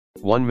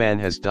One man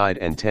has died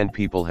and 10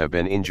 people have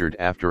been injured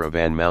after a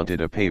van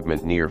mounted a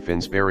pavement near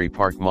Finsbury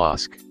Park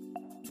Mosque.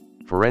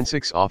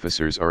 Forensics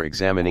officers are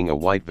examining a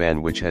white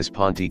van which has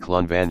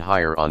Pontyclun Van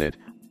Hire on it,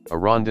 a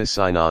Rhondda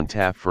Cynon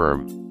Taff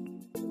firm.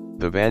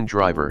 The van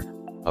driver,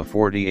 a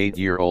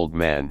 48-year-old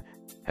man,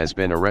 has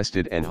been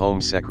arrested, and Home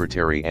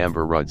Secretary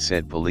Amber Rudd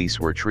said police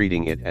were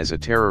treating it as a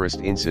terrorist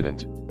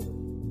incident.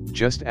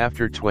 Just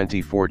after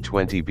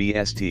 24:20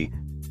 BST,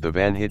 the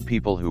van hit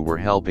people who were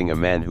helping a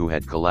man who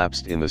had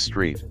collapsed in the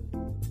street.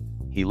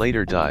 He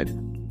later died,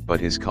 but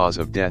his cause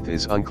of death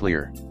is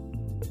unclear.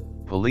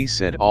 Police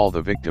said all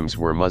the victims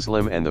were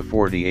Muslim and the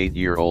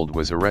 48-year-old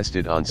was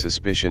arrested on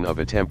suspicion of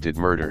attempted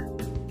murder.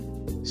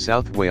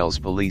 South Wales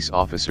police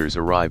officers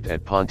arrived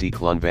at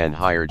Pontyclun Van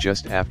Hire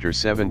just after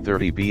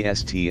 7:30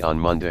 BST on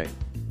Monday.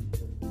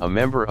 A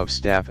member of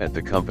staff at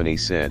the company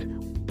said,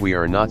 "We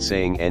are not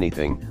saying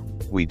anything,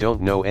 we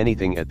don't know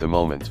anything at the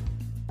moment."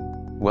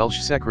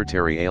 Welsh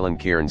Secretary Alan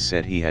Cairns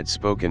said he had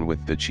spoken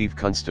with the Chief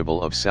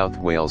Constable of South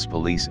Wales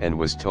Police and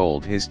was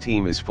told his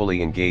team is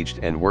fully engaged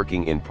and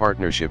working in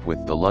partnership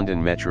with the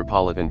London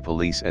Metropolitan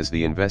Police as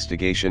the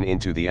investigation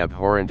into the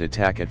abhorrent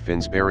attack at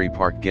Finsbury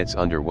Park gets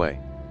underway.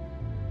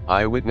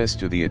 Eyewitness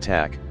to the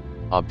attack,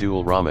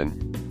 Abdul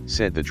Rahman,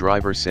 said the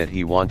driver said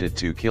he wanted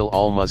to kill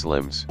all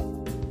Muslims.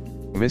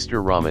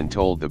 Mr. Rahman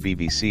told the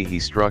BBC he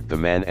struck the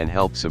man and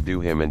helped subdue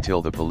him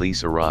until the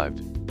police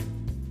arrived.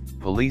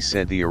 Police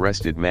said the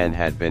arrested man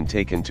had been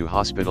taken to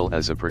hospital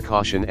as a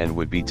precaution and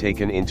would be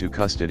taken into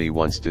custody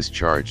once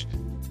discharged.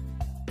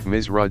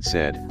 Ms. Rudd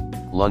said,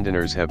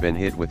 "Londoners have been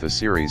hit with a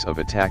series of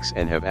attacks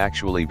and have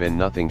actually been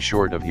nothing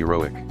short of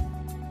heroic."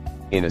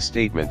 In a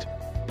statement,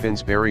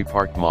 Finsbury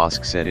Park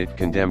Mosque said it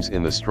condemns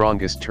in the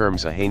strongest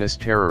terms a heinous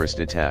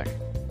terrorist attack.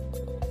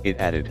 It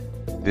added,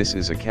 "This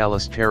is a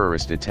callous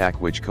terrorist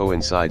attack which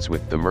coincides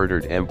with the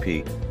murdered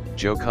MP,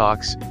 Joe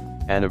Cox's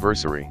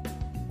anniversary."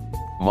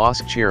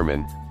 Mosque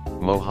chairman,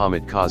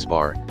 Mohammed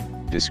Kasbar,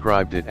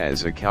 described it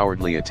as a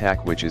cowardly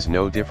attack which is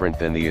no different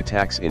than the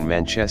attacks in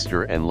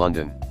Manchester and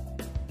London.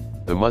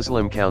 The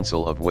Muslim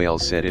Council of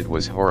Wales said it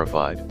was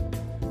horrified.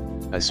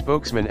 A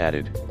spokesman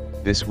added,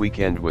 "This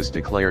weekend was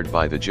declared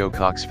by the Joe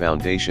Cox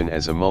Foundation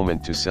as a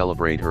moment to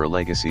celebrate her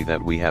legacy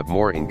that we have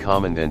more in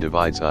common than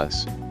divides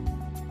us.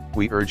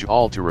 We urge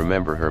all to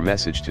remember her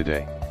message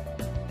today."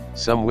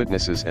 Some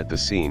witnesses at the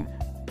scene,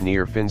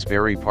 near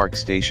Finsbury Park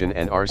Station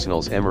and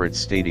Arsenal's Emirates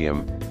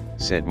Stadium,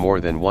 said more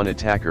than one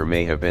attacker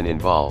may have been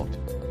involved.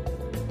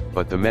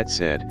 But the Met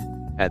said,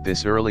 at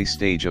this early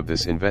stage of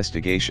this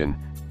investigation,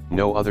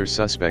 no other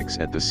suspects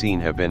at the scene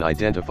have been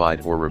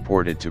identified or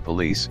reported to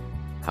police.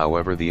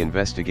 However, the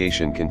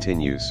investigation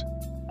continues.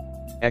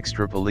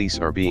 Extra police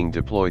are being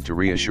deployed to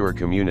reassure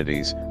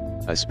communities,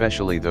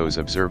 especially those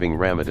observing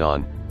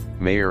Ramadan,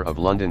 Mayor of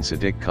London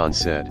Sadiq Khan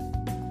said.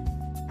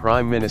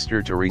 Prime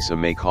Minister Theresa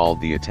May called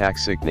the attack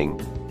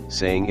sickening,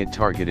 saying it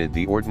targeted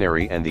the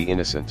ordinary and the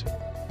innocent.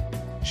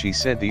 She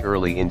said the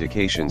early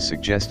indications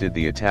suggested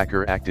the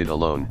attacker acted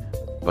alone,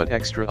 but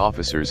extra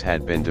officers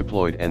had been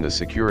deployed and the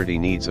security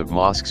needs of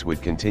mosques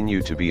would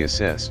continue to be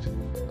assessed.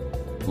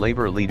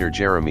 Labour leader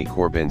Jeremy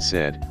Corbyn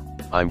said,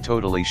 "I'm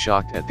totally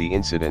shocked at the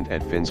incident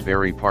at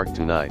Finsbury Park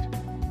tonight.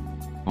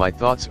 My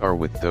thoughts are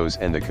with those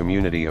and the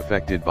community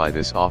affected by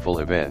this awful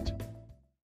event."